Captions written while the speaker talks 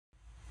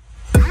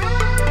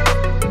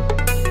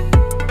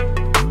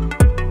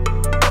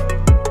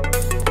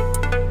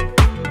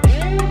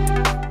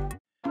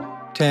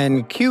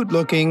10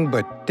 cute-looking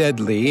but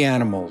deadly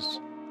animals.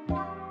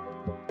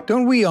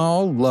 Don't we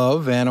all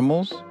love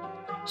animals?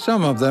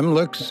 Some of them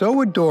look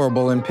so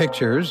adorable in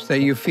pictures that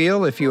you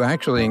feel if you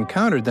actually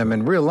encountered them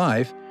in real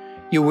life,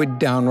 you would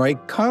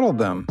downright cuddle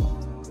them.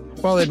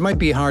 While it might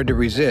be hard to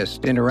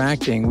resist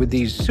interacting with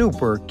these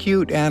super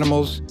cute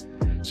animals,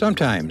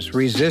 sometimes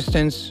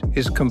resistance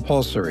is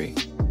compulsory.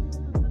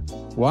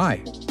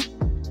 Why?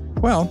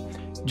 Well,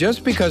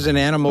 just because an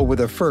animal with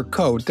a fur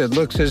coat that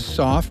looks as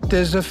soft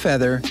as a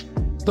feather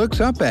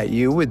looks up at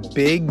you with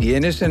big,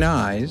 innocent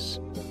eyes,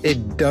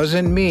 it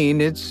doesn't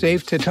mean it's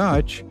safe to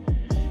touch.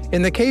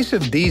 In the case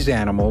of these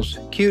animals,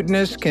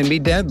 cuteness can be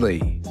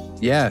deadly.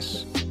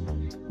 Yes,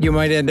 you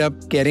might end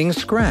up getting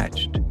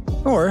scratched,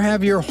 or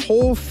have your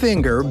whole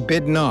finger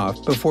bitten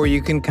off before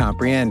you can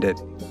comprehend it.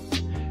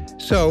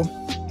 So,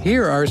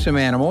 here are some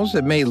animals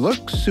that may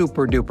look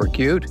super duper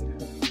cute,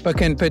 but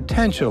can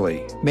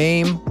potentially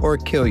maim or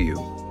kill you.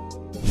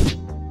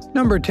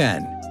 Number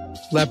 10.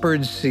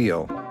 Leopard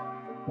seal.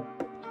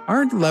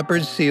 Aren't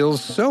leopard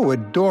seals so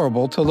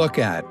adorable to look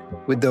at,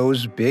 with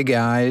those big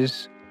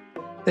eyes?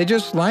 They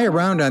just lie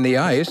around on the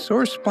ice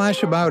or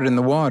splash about in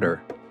the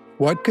water.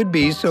 What could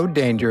be so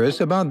dangerous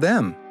about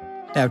them?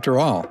 After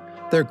all,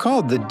 they're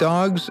called the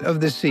dogs of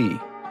the sea.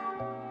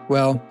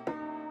 Well,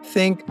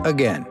 think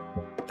again.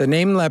 The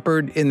name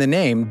leopard in the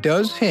name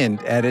does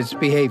hint at its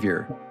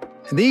behavior.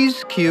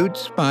 These cute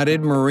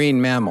spotted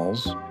marine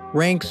mammals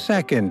rank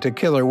second to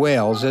killer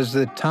whales as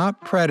the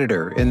top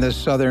predator in the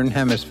southern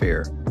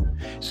hemisphere.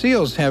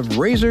 Seals have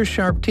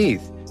razor-sharp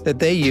teeth that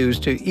they use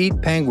to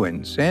eat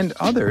penguins and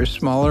other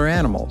smaller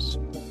animals.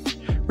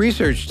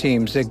 Research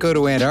teams that go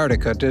to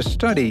Antarctica to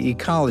study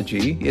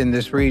ecology in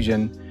this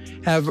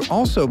region have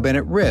also been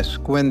at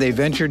risk when they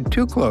ventured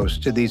too close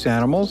to these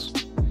animals.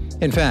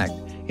 In fact,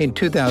 in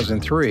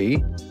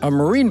 2003, a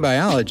marine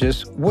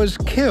biologist was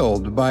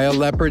killed by a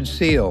leopard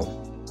seal.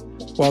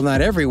 While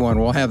not everyone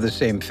will have the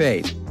same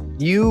fate,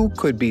 you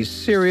could be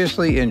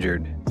seriously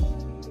injured.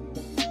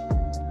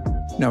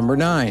 Number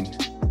 9.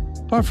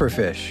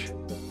 Pufferfish.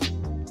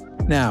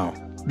 Now,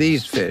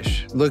 these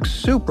fish look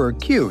super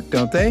cute,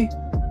 don't they?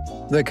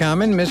 The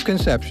common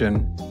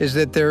misconception is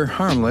that they're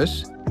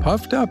harmless,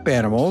 puffed-up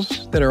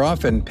animals that are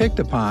often picked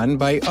upon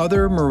by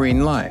other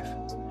marine life.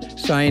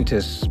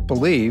 Scientists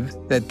believe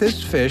that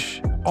this fish,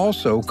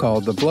 also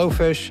called the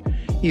blowfish,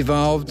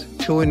 evolved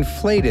to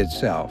inflate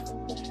itself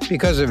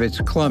because of its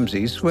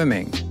clumsy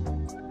swimming.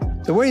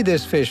 The way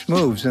this fish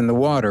moves in the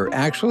water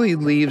actually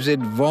leaves it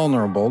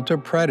vulnerable to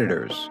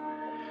predators.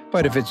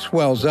 But if it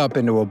swells up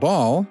into a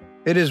ball,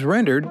 it is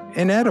rendered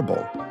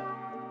inedible.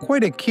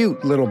 Quite a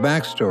cute little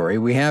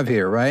backstory we have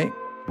here, right?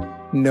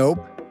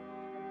 Nope.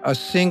 A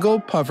single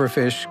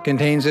pufferfish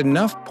contains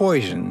enough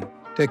poison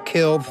to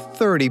kill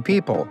 30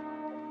 people.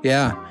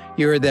 Yeah,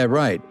 you heard that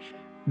right.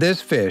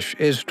 This fish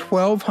is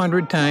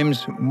 1,200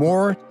 times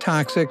more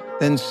toxic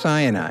than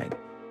cyanide.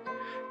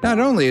 Not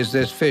only is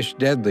this fish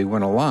deadly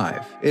when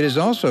alive, it is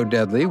also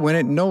deadly when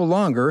it no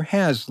longer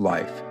has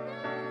life.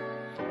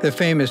 The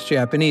famous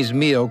Japanese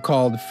meal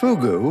called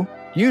fugu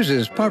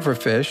uses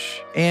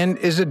pufferfish and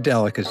is a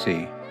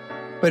delicacy,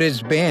 but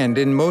it's banned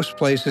in most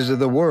places of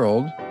the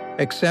world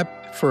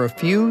except for a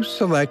few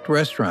select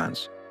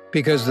restaurants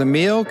because the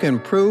meal can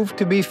prove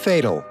to be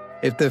fatal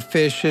if the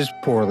fish is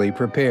poorly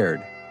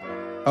prepared.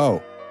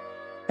 Oh,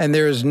 and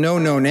there is no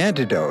known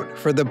antidote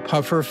for the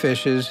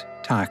pufferfish's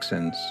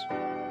toxins.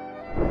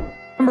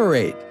 Number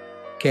 8.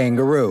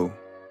 Kangaroo.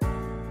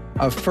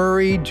 A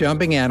furry,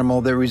 jumping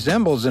animal that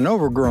resembles an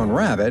overgrown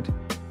rabbit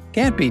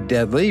can't be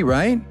deadly,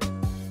 right?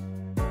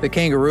 The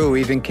kangaroo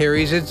even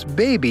carries its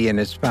baby in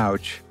its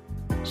pouch.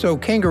 So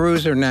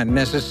kangaroos are not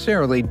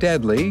necessarily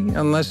deadly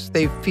unless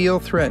they feel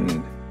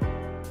threatened.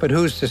 But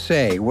who's to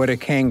say what a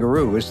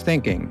kangaroo is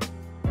thinking?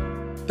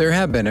 There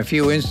have been a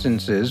few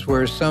instances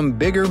where some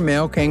bigger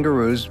male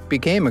kangaroos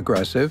became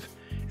aggressive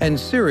and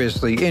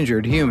seriously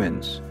injured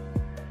humans.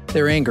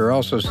 Their anger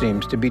also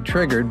seems to be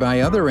triggered by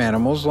other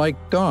animals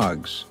like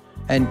dogs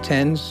and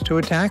tends to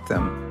attack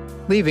them,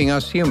 leaving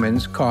us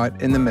humans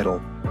caught in the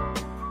middle.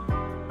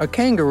 A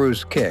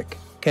kangaroo's kick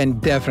can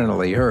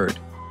definitely hurt,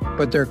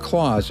 but their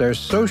claws are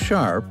so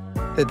sharp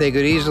that they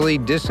could easily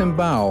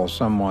disembowel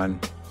someone.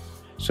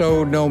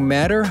 So no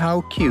matter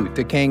how cute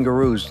the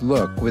kangaroos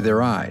look with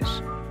their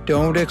eyes,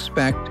 don't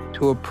expect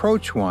to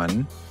approach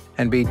one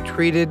and be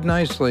treated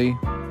nicely.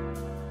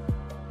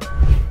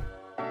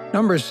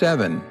 Number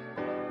 7.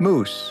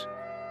 Moose.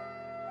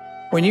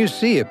 When you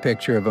see a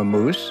picture of a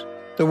moose,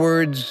 the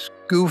words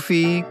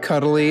goofy,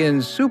 cuddly,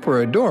 and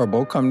super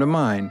adorable come to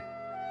mind.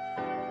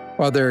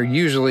 While they're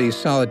usually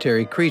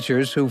solitary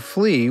creatures who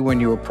flee when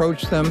you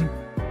approach them,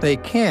 they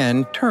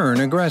can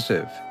turn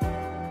aggressive.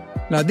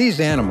 Now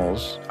these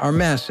animals are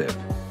massive,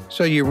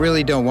 so you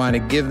really don't want to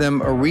give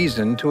them a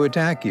reason to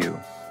attack you.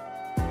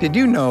 Did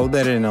you know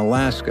that in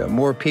Alaska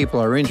more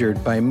people are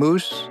injured by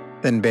moose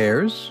than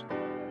bears?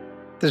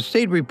 The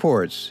state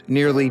reports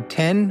nearly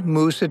 10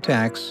 moose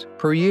attacks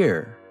per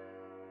year.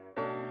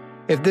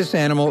 If this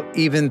animal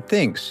even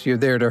thinks you're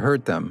there to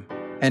hurt them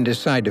and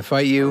decide to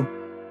fight you,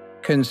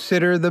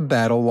 consider the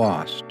battle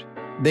lost.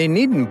 They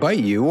needn't bite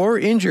you or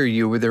injure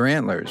you with their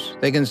antlers.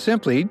 They can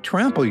simply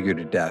trample you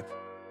to death.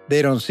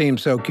 They don't seem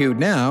so cute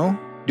now,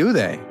 do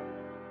they?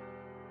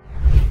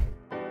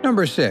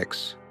 Number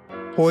 6.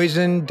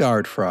 Poison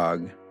dart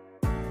frog.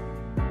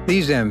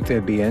 These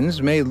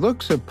amphibians may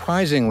look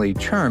surprisingly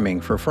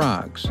charming for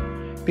frogs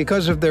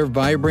because of their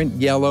vibrant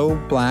yellow,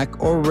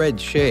 black, or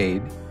red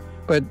shade,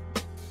 but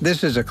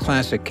this is a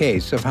classic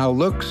case of how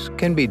looks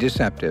can be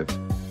deceptive.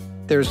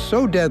 They're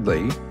so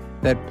deadly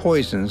that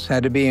poisons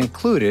had to be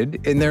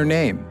included in their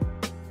name.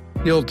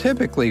 You'll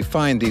typically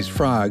find these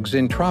frogs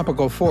in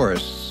tropical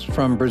forests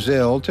from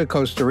Brazil to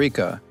Costa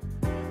Rica.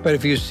 But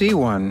if you see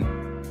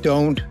one,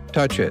 don't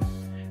touch it.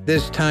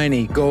 This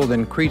tiny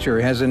golden creature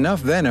has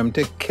enough venom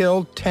to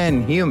kill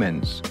 10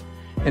 humans.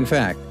 In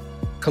fact,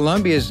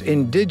 Colombia's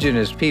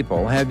indigenous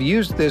people have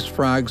used this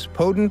frog's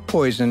potent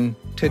poison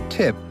to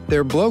tip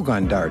their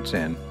blowgun darts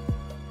in.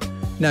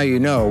 Now you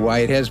know why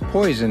it has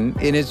poison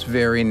in its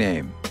very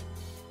name.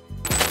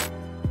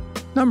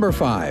 Number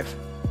 5.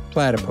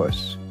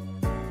 Platypus.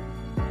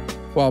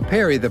 While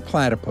Perry the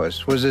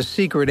platypus was a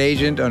secret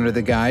agent under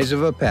the guise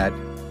of a pet,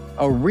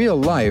 a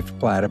real-life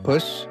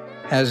platypus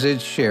has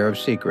its share of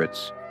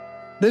secrets.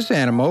 This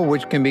animal,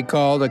 which can be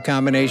called a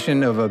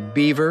combination of a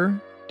beaver,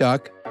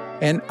 duck,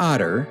 and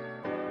otter,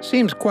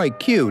 seems quite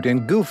cute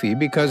and goofy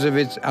because of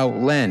its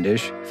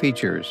outlandish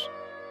features.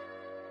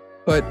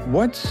 But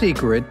what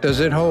secret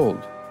does it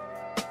hold?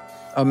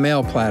 A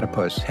male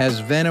platypus has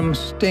venom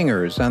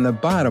stingers on the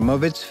bottom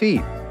of its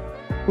feet,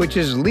 which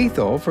is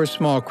lethal for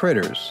small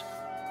critters.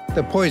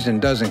 The poison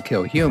doesn't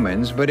kill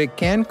humans, but it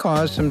can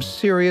cause some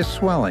serious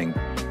swelling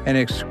and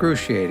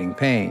excruciating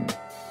pain.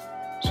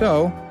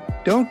 So,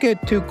 don't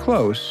get too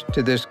close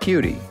to this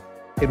cutie.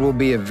 It will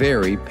be a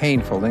very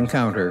painful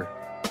encounter.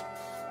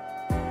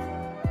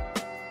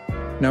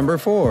 Number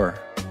 4.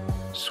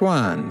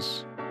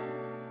 Swans.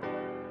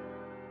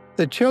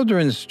 The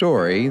children's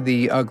story,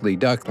 The Ugly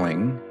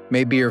Duckling,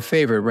 may be your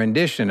favorite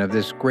rendition of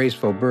this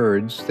graceful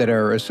birds that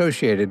are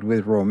associated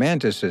with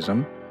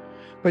romanticism,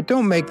 but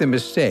don't make the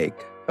mistake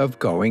of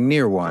going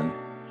near one.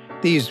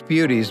 These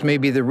beauties may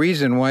be the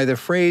reason why the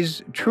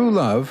phrase "true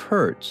love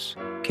hurts"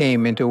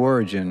 came into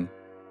origin.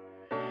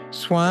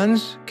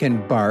 Swans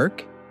can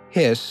bark,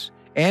 hiss,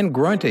 and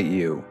grunt at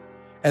you,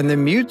 and the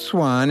mute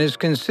swan is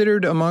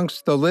considered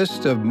amongst the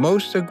list of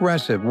most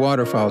aggressive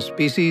waterfowl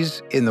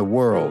species in the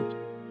world.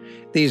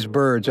 These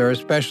birds are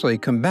especially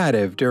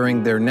combative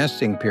during their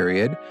nesting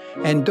period,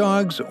 and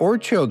dogs or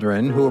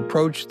children who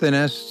approach the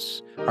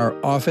nests are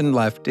often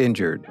left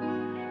injured.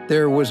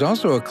 There was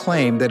also a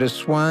claim that a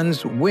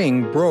swan's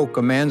wing broke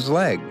a man's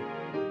leg.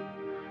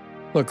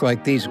 Look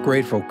like these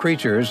grateful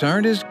creatures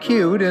aren't as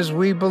cute as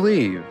we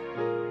believe.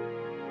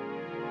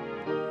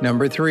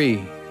 Number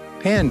 3.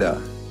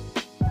 Panda.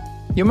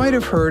 You might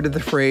have heard of the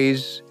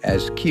phrase,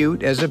 "as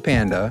cute as a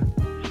panda,"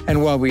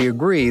 and while we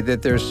agree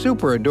that they're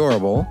super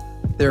adorable,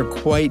 they're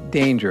quite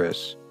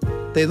dangerous.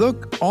 They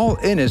look all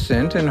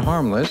innocent and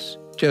harmless,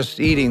 just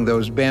eating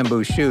those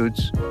bamboo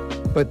shoots,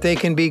 but they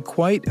can be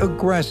quite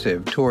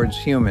aggressive towards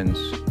humans.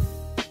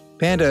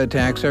 Panda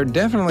attacks are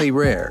definitely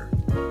rare,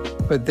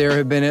 but there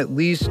have been at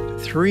least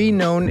 3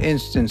 known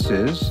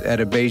instances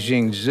at a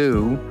Beijing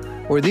zoo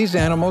where these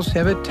animals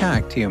have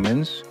attacked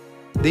humans.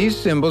 These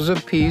symbols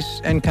of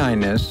peace and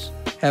kindness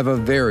have a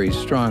very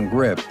strong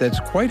grip that's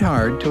quite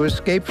hard to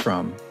escape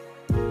from.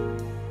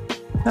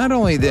 Not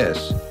only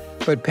this,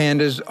 but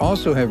pandas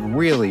also have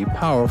really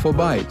powerful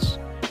bites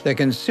that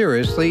can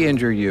seriously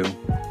injure you,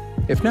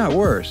 if not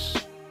worse.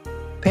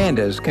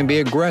 Pandas can be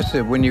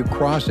aggressive when you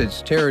cross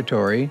its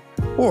territory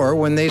or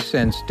when they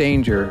sense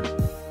danger.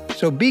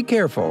 So be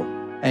careful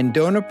and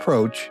don't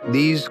approach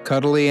these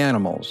cuddly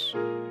animals.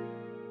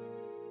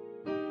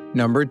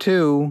 Number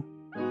 2.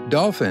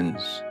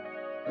 Dolphins.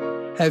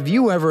 Have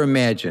you ever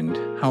imagined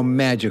how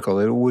magical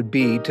it would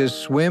be to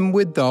swim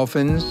with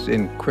dolphins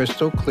in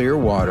crystal clear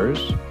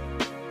waters?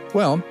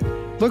 Well,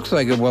 looks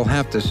like it will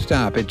have to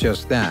stop at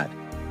just that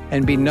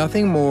and be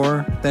nothing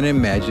more than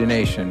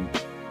imagination.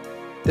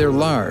 They're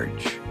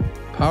large,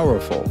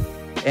 powerful,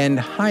 and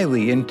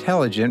highly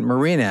intelligent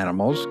marine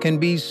animals can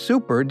be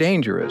super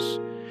dangerous,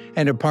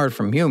 and apart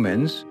from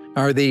humans,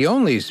 are the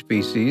only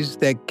species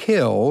that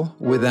kill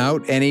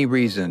without any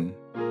reason.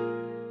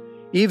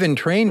 Even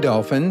trained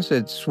dolphins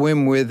that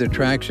swim with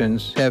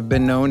attractions have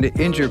been known to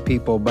injure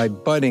people by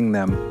butting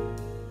them.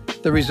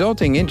 The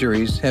resulting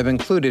injuries have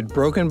included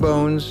broken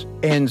bones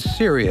and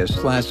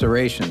serious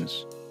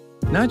lacerations.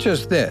 Not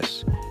just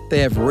this,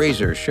 they have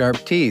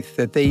razor-sharp teeth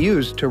that they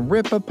use to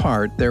rip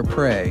apart their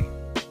prey.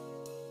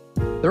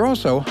 They're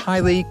also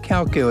highly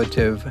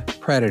calculative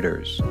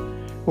predators,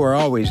 who are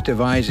always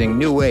devising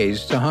new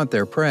ways to hunt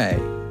their prey,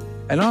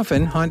 and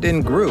often hunt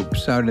in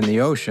groups out in the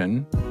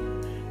ocean.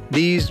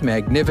 These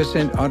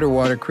magnificent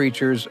underwater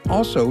creatures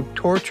also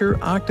torture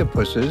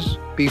octopuses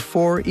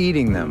before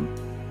eating them,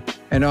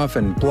 and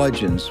often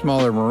bludgeon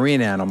smaller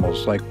marine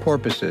animals like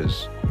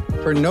porpoises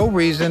for no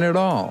reason at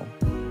all.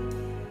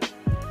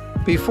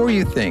 Before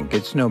you think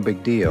it's no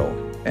big deal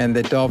and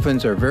that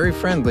dolphins are very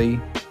friendly,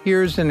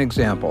 Here's an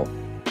example.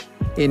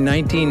 In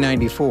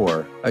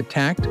 1994,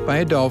 attacked by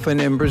a dolphin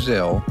in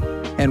Brazil,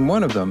 and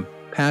one of them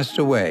passed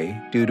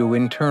away due to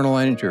internal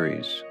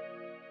injuries.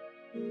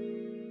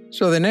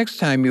 So the next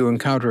time you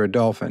encounter a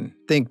dolphin,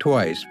 think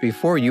twice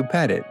before you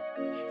pet it.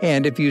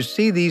 And if you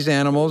see these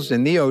animals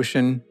in the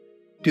ocean,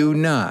 do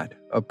not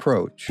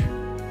approach.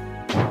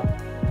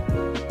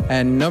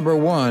 And number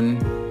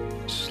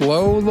 1,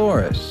 slow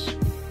loris.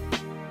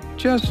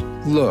 Just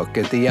look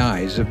at the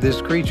eyes of this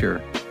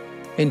creature.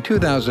 In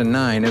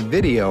 2009, a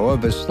video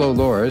of a slow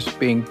loris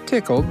being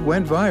tickled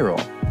went viral,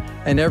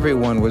 and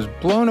everyone was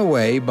blown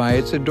away by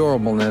its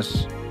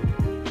adorableness.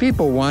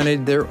 People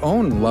wanted their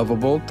own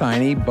lovable,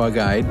 tiny,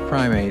 bug-eyed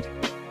primate.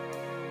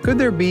 Could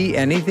there be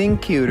anything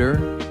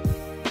cuter?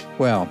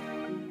 Well,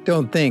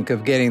 don't think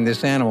of getting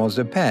this animal as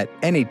a pet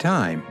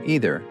anytime,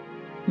 either.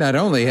 Not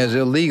only has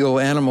illegal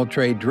animal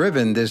trade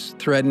driven this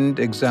threatened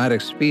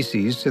exotic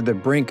species to the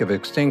brink of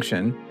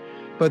extinction,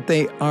 but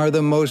they are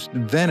the most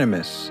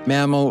venomous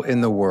mammal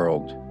in the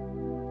world.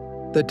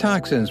 The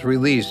toxins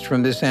released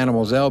from this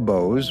animal's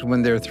elbows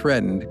when they're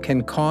threatened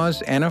can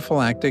cause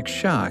anaphylactic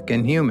shock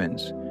in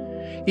humans.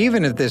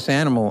 Even if this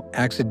animal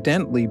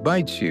accidentally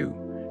bites you,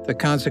 the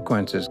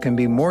consequences can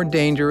be more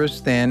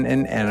dangerous than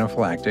an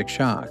anaphylactic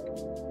shock.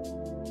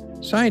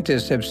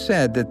 Scientists have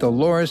said that the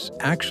loris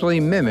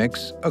actually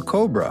mimics a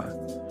cobra.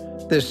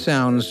 This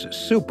sounds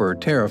super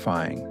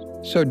terrifying,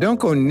 so don't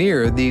go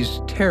near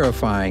these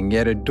terrifying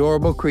yet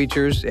adorable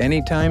creatures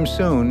anytime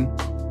soon.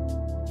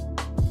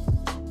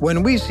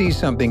 When we see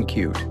something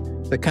cute,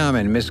 the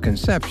common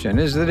misconception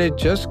is that it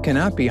just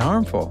cannot be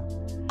harmful.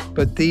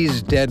 But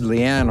these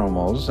deadly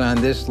animals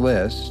on this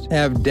list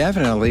have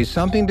definitely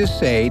something to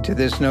say to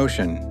this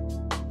notion.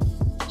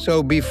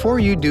 So before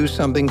you do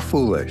something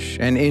foolish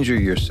and injure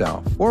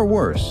yourself, or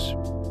worse,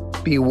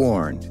 be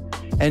warned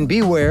and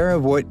beware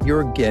of what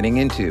you're getting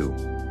into.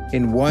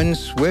 In one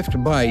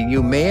swift bite,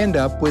 you may end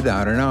up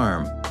without an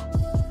arm.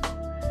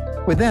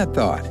 With that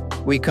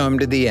thought, we come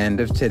to the end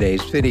of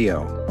today's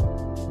video.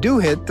 Do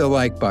hit the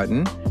like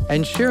button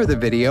and share the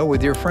video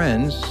with your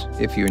friends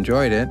if you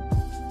enjoyed it.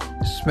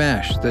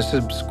 Smash the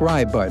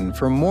subscribe button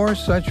for more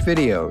such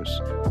videos.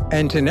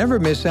 And to never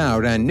miss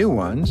out on new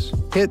ones,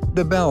 hit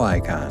the bell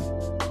icon.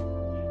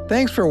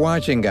 Thanks for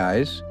watching,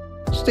 guys.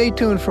 Stay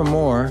tuned for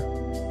more.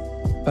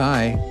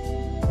 Bye.